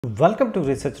Welcome to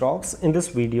Research Rocks. In this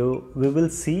video, we will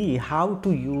see how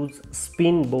to use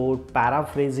SpinBot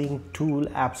Paraphrasing Tool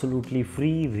absolutely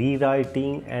free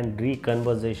rewriting and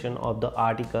reconversation of the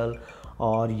article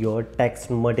or your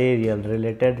text material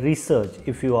related research.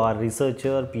 If you are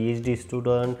researcher, PhD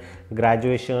student,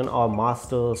 graduation or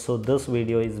master, so this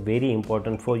video is very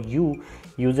important for you.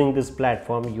 Using this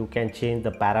platform, you can change the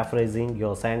paraphrasing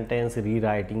your sentence,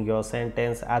 rewriting your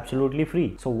sentence absolutely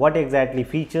free. So what exactly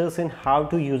features and how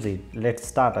to use it? Let's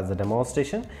start as a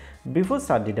demonstration. Before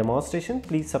start the demonstration,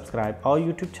 please subscribe our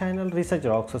YouTube channel Research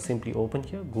Rocks. So simply open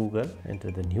here Google, enter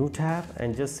the new tab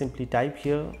and just simply type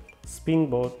here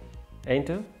SpinBot,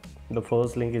 enter. The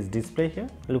first link is display here.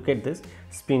 Look at this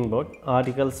SpinBot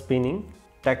article spinning,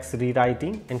 text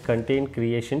rewriting and content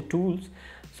creation tools.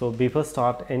 So before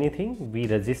start anything, we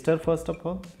register first of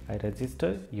all. I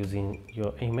register using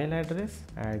your email address,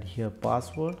 add here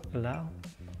password, allow,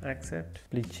 accept.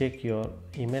 Please check your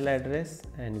email address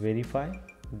and verify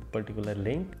the particular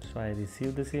link. So I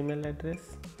receive this email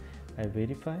address, I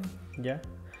verify, yeah.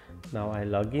 Now I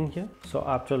log in here. So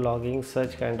after logging,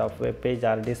 such kind of web page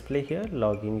are display here.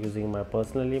 Log in using my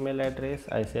personal email address.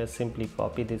 I say simply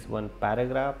copy this one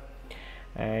paragraph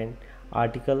and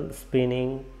article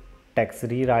spinning, text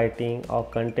rewriting or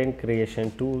content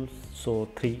creation tools. So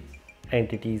three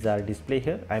entities are displayed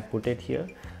here. I put it here,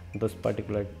 this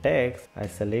particular text. I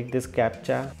select this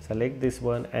captcha, select this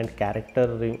one, and character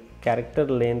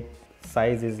length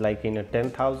size is like in a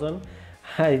 10,000.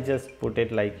 I just put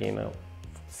it like in a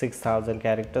 6,000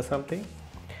 character something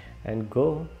and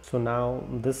go. So now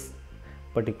this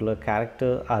particular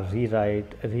character are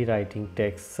rewriting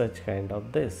text such kind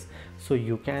of this. So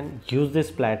you can use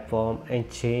this platform and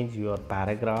change your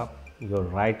paragraph, your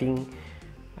writing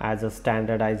as a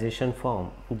standardization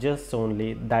form. Just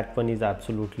only that one is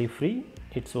absolutely free.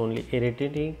 It's only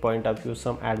irritating point of view,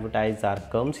 some advertiser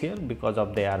comes here because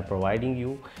of they are providing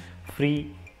you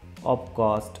free of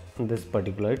cost this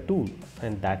particular tool,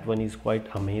 and that one is quite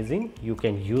amazing. You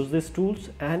can use these tools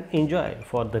and enjoy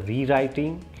for the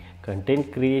rewriting,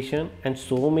 content creation and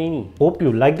so many. Hope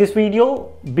you like this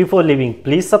video. Before leaving,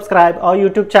 please subscribe our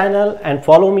YouTube channel and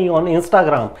follow me on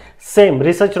Instagram, same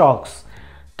Research Rocks.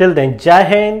 Till then, Jai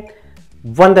Hind,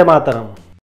 Vande Mataram.